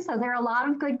in. So there are a lot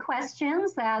of good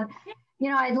questions that,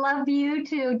 I'd love you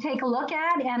to take a look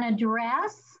at and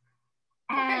address.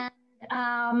 And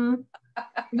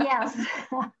yes,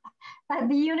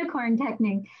 the unicorn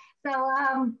technique.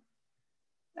 So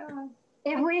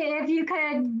if you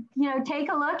could,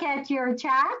 take a look at your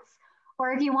chats,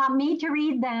 or if you want me to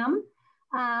read them,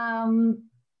 however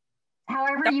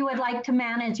you would like to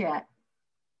manage it.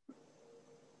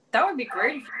 That would be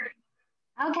great.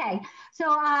 Okay, so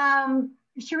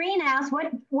Shireen asked,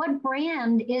 what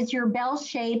brand is your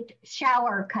bell-shaped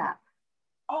shower cup?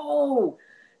 Oh,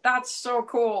 that's so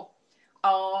cool.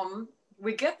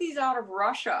 We get these out of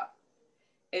Russia.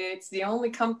 It's the only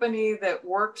company that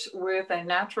works with a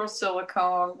natural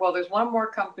silicone. Well, there's one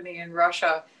more company in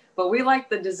Russia, but we like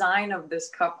the design of this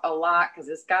cup a lot because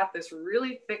it's got this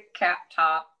really thick cap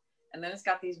top, and then it's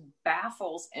got these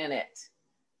baffles in it.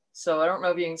 So I don't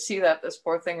know if you can see that. This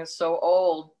poor thing is so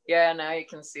old. Yeah, now you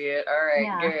can see it. All right,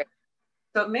 yeah. Good.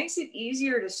 So it makes it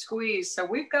easier to squeeze. So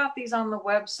we've got these on the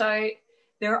website.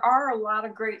 There are a lot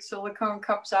of great silicone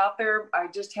cups out there. I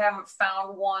just haven't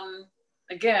found one.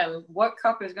 Again, what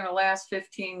cup is going to last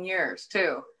 15 years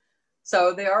too?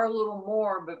 So they are a little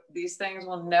more, but these things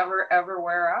will never, ever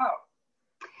wear out.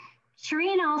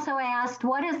 Shireen also asked,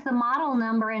 what is the model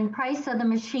number and price of the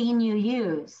machine you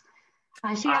use?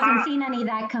 She hasn't seen any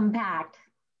that compact.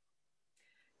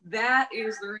 That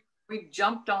is the reason we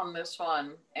jumped on this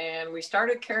one. And we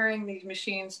started carrying these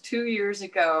machines 2 years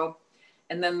ago.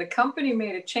 And then the company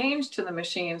made a change to the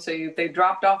machine. So they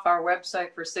dropped off our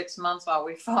website for 6 months while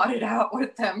we fought it out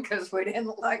with them because we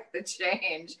didn't like the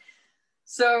change.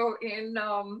 So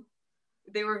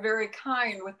they were very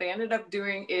kind. What they ended up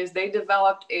doing is they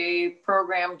developed a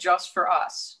program just for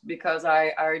us because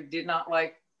I did not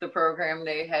like the program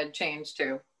they had changed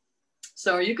to.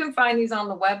 So you can find these on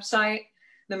the website.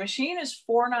 The machine is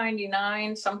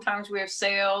 $4.99. Sometimes we have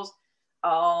sales.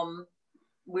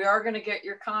 We are going to get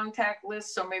your contact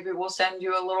list, so maybe we'll send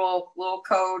you a little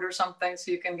code or something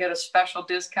so you can get a special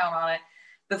discount on it.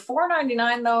 The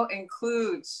 $4.99 though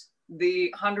includes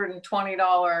the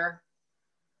 $120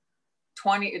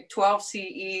 12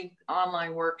 CE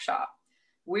online workshop.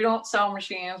 We don't sell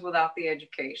machines without the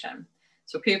education.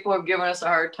 So people have given us a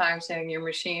hard time saying your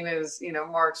machine is,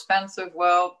 more expensive.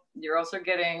 Well, you're also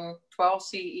getting 12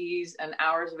 CEs and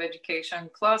hours of education.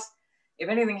 Plus, if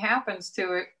anything happens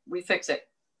to it, we fix it.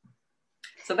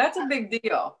 So that's a big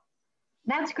deal.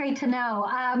 That's great to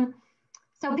know.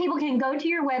 So people can go to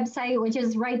your website, which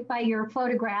is right by your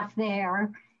photograph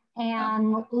there,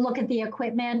 and look at the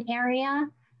equipment area.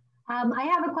 I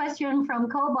have a question from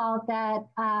Cobalt that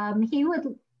he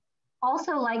would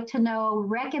also like to know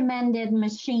recommended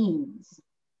machines.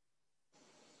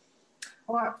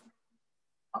 Or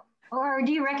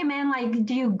do you recommend,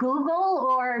 do you Google,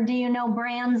 or do you know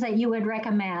brands that you would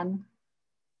recommend?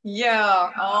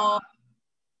 Yeah,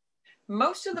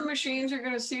 most of the machines you're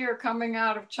going to see are coming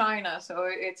out of China, so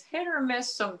it's hit or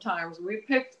miss sometimes. We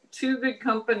picked two good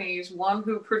companies, one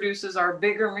who produces our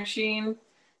bigger machine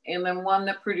and then one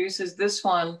that produces this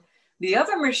one. The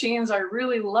other machines I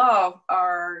really love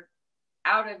are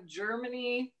out of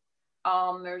Germany.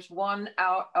 There's one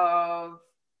out of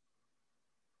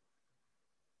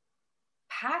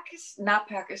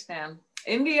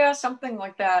India, something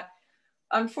like that.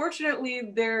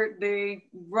 Unfortunately, they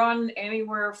run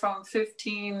anywhere from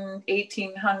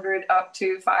 1,800 up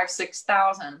to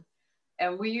 5,000-6,000.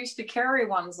 And we used to carry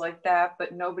ones like that,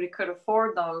 but nobody could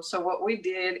afford them. So what we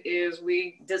did is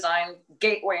we designed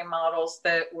gateway models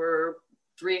that were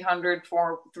 $300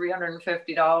 for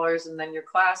 $350, and then your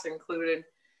class included.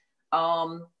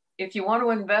 If you want to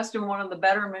invest in one of the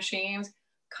better machines,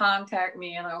 contact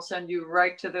me and I'll send you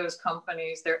right to those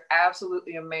companies. They're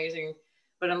absolutely amazing.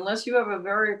 But unless you have a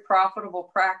very profitable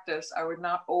practice, I would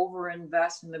not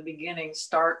overinvest in the beginning.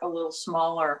 Start a little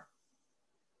smaller.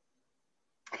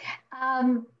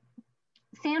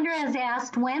 Sandra has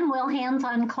asked, when will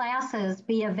hands-on classes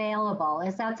be available?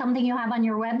 Is that something you have on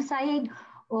your website,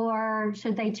 or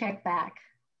should they check back?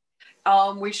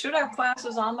 We should have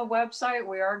classes on the website.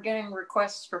 We are getting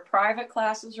requests for private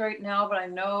classes right now, but I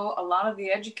know a lot of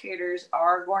the educators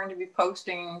are going to be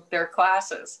posting their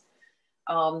classes.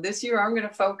 This year, I'm going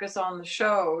to focus on the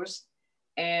shows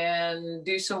and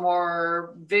do some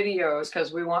more videos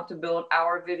because we want to build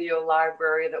our video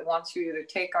library that once you either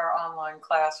take our online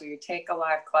class or you take a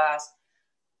live class,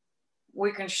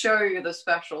 we can show you the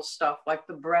special stuff like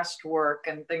the breast work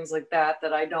and things like that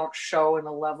that I don't show in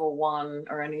a level 1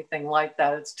 or anything like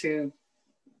that. It's too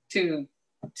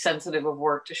sensitive of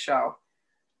work to show.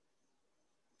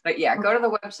 But yeah, go to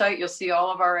the website. You'll see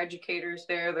all of our educators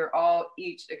there. They're all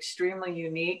each extremely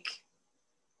unique.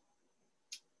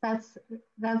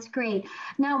 That's great.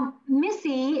 Now,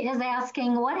 Missy is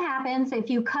asking, what happens if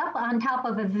you cup on top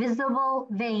of a visible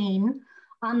vein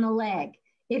on the leg?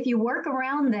 If you work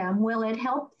around them, will it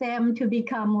help them to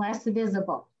become less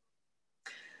visible?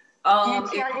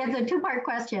 It's a two-part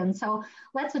question, so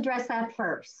let's address that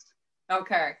first.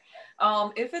 Okay.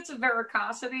 If it's a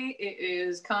varicosity, it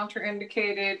is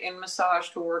contraindicated in massage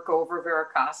to work over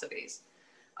varicosities.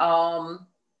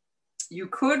 You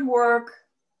could work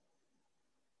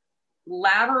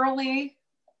laterally.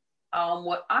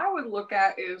 What I would look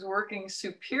at is working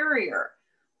superior.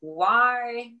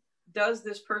 Why does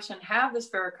this person have this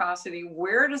varicosity?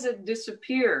 Where does it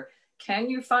disappear? Can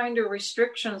you find a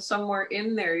restriction somewhere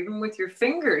in there? Even with your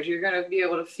fingers, you're going to be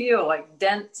able to feel like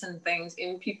dents and things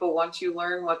in people once you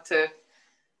learn what to.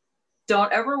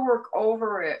 Don't ever work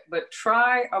over it, but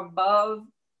try above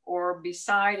or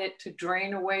beside it to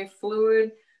drain away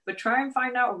fluid, but try and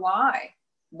find out why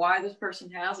this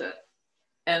person has it.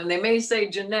 And they may say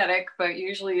genetic, but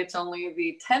usually it's only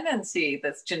the tendency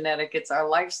that's genetic. It's our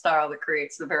lifestyle that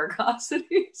creates the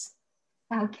varicosities.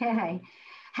 Okay.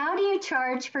 How do you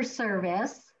charge for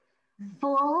service,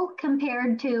 full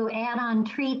compared to add-on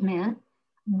treatment,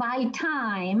 by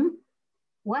time?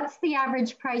 What's the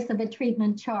average price of a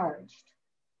treatment charged?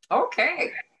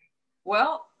 Okay.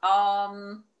 Well,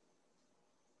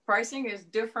 pricing is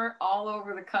different all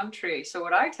over the country. So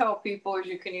what I tell people is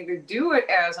you can either do it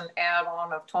as an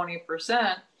add-on of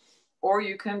 20%, or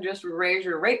you can just raise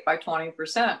your rate by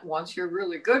 20% once you're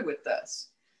really good with this.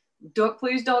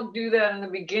 Please don't do that in the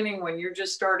beginning when you're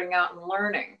just starting out and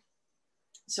learning.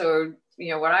 So,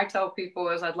 what I tell people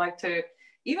is I'd like to,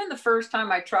 even the first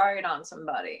time I try it on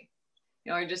somebody,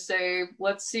 I just say,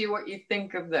 let's see what you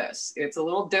think of this. It's a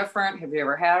little different. Have you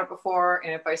ever had it before?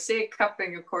 And if I say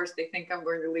cupping, of course, they think I'm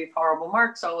going to leave horrible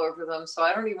marks all over them. So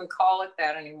I don't even call it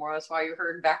that anymore. That's why you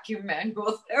heard vacuum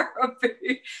manual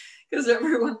therapy, because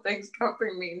everyone thinks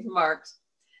cupping means marks.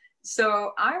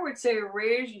 So I would say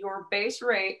raise your base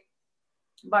rate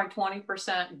by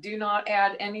 20%. Do not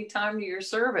add any time to your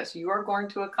service. You are going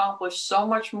to accomplish so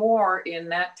much more in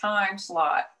that time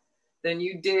slot than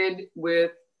you did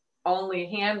with only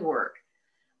handwork.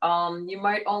 You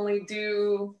might only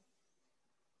do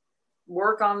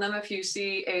work on them if you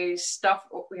see a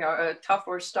tough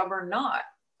or stubborn knot,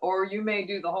 or you may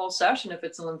do the whole session if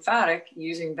it's a lymphatic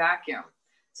using vacuum.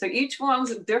 So each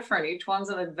one's different. Each one's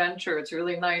an adventure. It's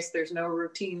really nice. There's no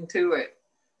routine to it.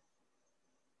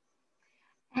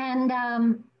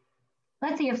 And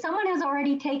let's see, if someone has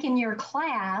already taken your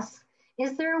class,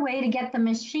 is there a way to get the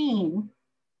machine?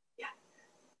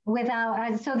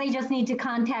 Without, so they just need to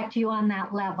contact you on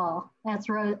that level. That's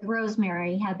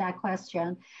Rosemary had that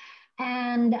question.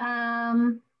 And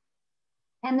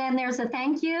then there's a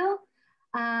thank you.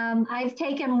 I've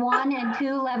taken 1 and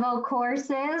 2 level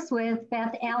courses with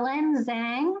Beth Ellen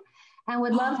Zhang and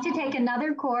would love to take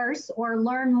another course or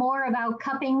learn more about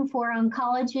cupping for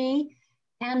oncology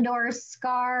and or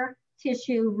scar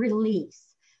tissue release.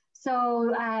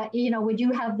 So, would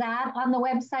you have that on the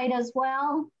website as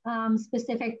well?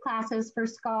 Specific classes for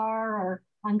scar or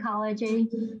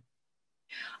oncology?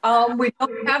 We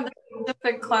don't have the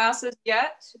specific classes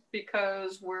yet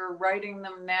because we're writing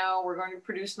them now. We're going to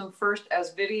produce them first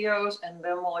as videos and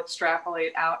then we'll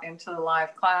extrapolate out into the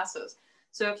live classes.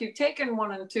 So if you've taken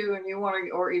 1 and 2 and you want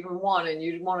to, or even 1 and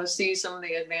you want to see some of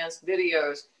the advanced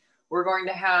videos, we're going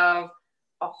to have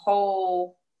a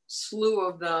whole slew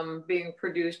of them being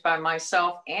produced by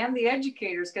myself and the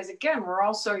educators, because again, we're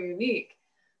all so unique.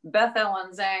 Beth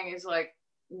Ellen Zhang is like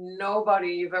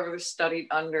nobody you've ever studied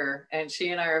under, and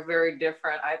she and I are very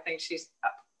different. I think she's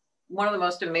one of the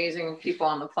most amazing people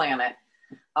on the planet.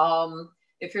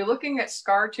 If you're looking at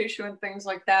scar tissue and things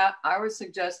like that, I would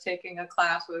suggest taking a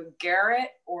class with Garrett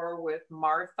or with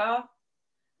Martha.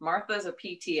 Martha's a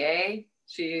PTA.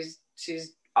 She's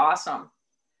awesome.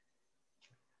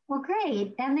 Well,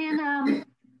 great. And then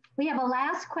we have a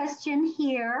last question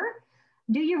here.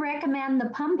 Do you recommend the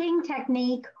pumping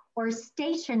technique or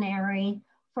stationary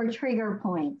for trigger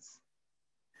points?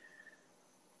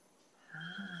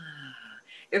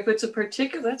 If it's a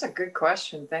particular, that's a good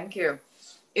question. Thank you.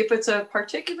 If it's a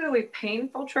particularly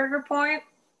painful trigger point,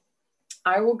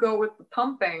 I will go with the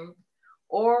pumping,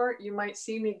 or you might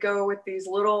see me go with these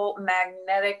little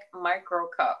magnetic micro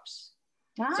cups.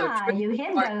 You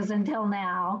hid those until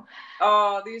now.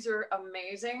 Oh, these are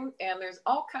amazing. And there's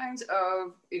all kinds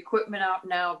of equipment out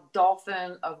now,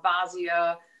 Dolphin,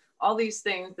 Avasia, all these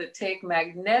things that take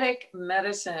magnetic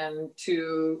medicine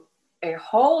to a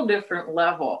whole different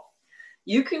level.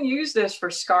 You can use this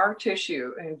for scar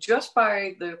tissue, and just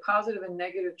by the positive and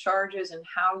negative charges and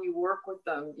how you work with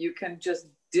them, you can just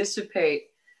dissipate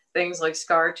things like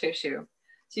scar tissue.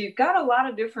 So you've got a lot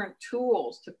of different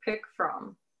tools to pick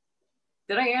from.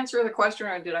 Did I answer the question,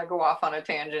 or did I go off on a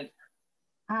tangent?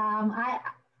 I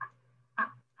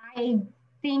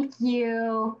think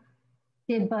you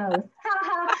did both,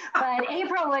 but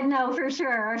April would know for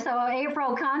sure. So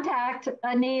April, contact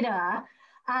Anita.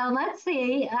 Let's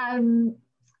see. I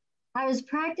was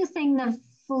practicing the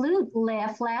flute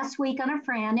lift last week on a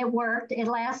friend. It worked. It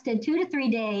lasted 2 to 3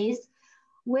 days.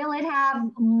 Will it have,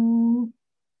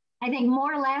 I think,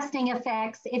 more lasting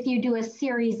effects if you do a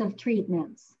series of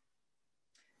treatments?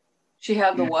 She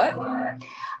had the what?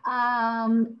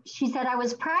 She said, I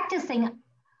was practicing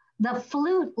the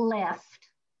flute lift.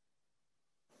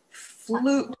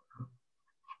 Flute.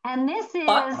 And this is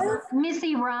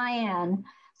Missy Ryan.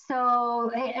 So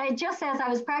it just says, I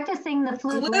was practicing the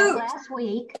flute lift last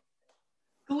week.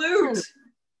 Glute.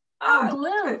 Oh,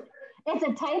 glute. It's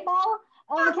a typo?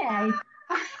 Okay.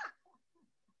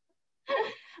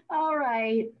 All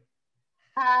right.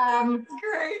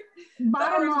 Great.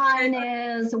 Bottom line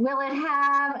is,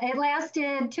 it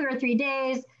lasted 2 or 3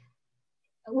 days.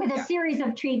 With a series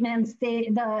of treatments,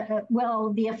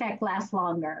 will the effect last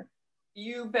longer?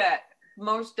 You bet.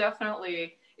 Most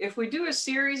definitely. If we do a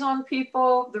series on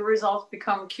people, the results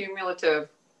become cumulative.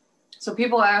 So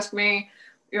people ask me,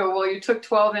 well, you took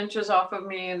 12 inches off of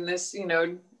me in this,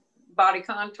 body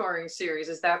contouring series.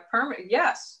 Is that permanent?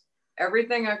 Yes.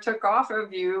 Everything I took off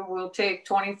of you will take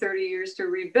 20, 30 years to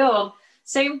rebuild.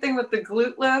 Same thing with the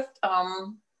glute lift.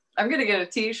 I'm going to get a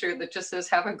t-shirt that just says,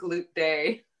 have a glute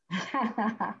day.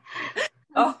 The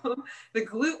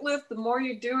glute lift, the more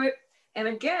you do it. And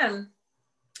again,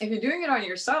 if you're doing it on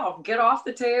yourself, get off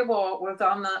the table with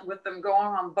them going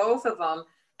on both of them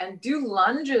and do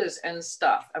lunges and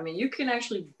stuff. I mean, you can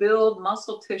actually build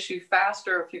muscle tissue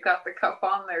faster if you got the cup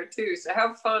on there too. So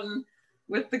have fun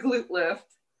with the glute lift.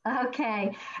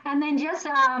 Okay. And then just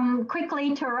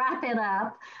quickly to wrap it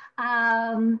up,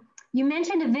 you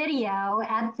mentioned a video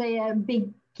at the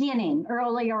beginning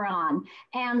earlier on,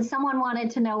 and someone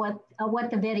wanted to know what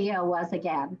the video was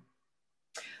again.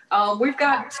 We've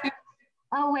got two.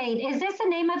 Oh, wait, is this the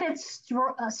name of it,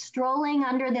 Strolling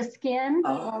Under the Skin?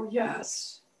 Oh,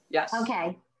 yes. Yes.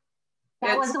 Okay.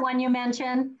 That was the one you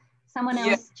mentioned? Someone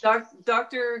else? Yes,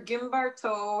 Dr.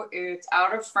 Gimbarteau. It's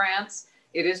out of France.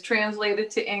 It is translated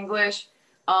to English.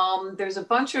 There's a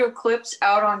bunch of clips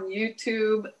out on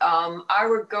YouTube. I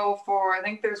would go for, I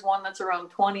think there's one that's around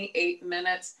 28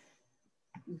 minutes.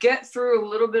 Get through a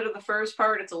little bit of the first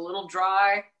part. It's a little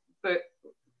dry, but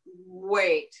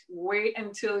wait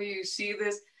until you see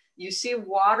this. You see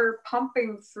water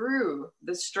pumping through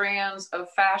the strands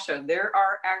of fascia.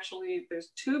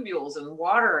 There's tubules and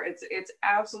water. It's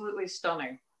absolutely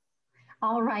stunning.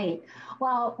 All right.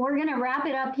 Well, we're going to wrap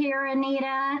it up here,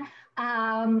 Anita.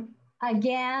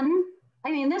 Again,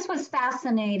 I mean, this was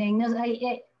fascinating.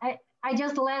 I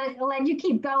just let you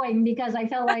keep going because I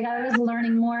felt like I was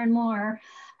learning more and more.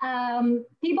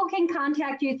 People can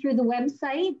contact you through the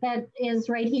website that is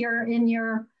right here in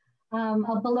your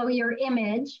below your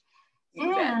image.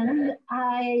 And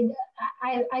I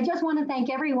just want to thank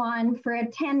everyone for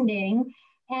attending,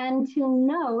 and to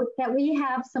note that we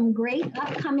have some great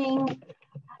upcoming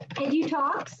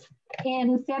Edu-Talks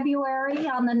in February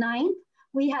on the 9th.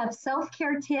 We have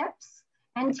self-care tips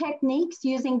and techniques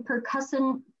using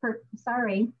percussion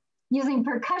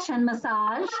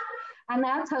massage, and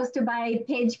that's hosted by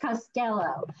Paige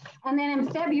Costello. And then in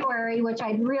February, which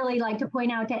I'd really like to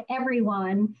point out to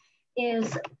everyone,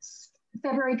 is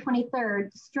February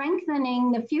 23rd,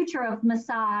 Strengthening the Future of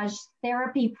Massage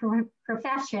Therapy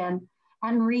Profession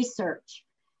and Research.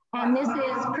 And this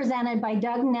is presented by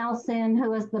Doug Nelson,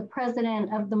 who is the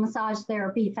president of the Massage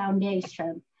Therapy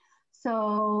Foundation.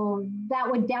 So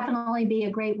that would definitely be a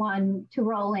great one to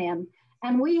roll in.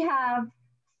 And we have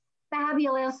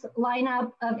fabulous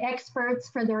lineup of experts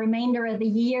for the remainder of the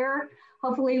year.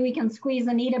 Hopefully we can squeeze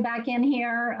Anita back in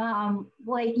here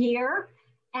late year.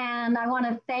 And I want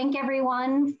to thank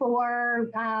everyone for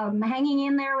hanging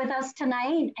in there with us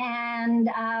tonight and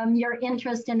your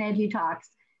interest in Edu-Talks.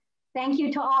 Thank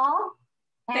you to all.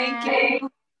 Thank you.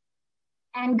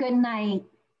 And good night.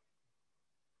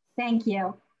 Thank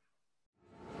you.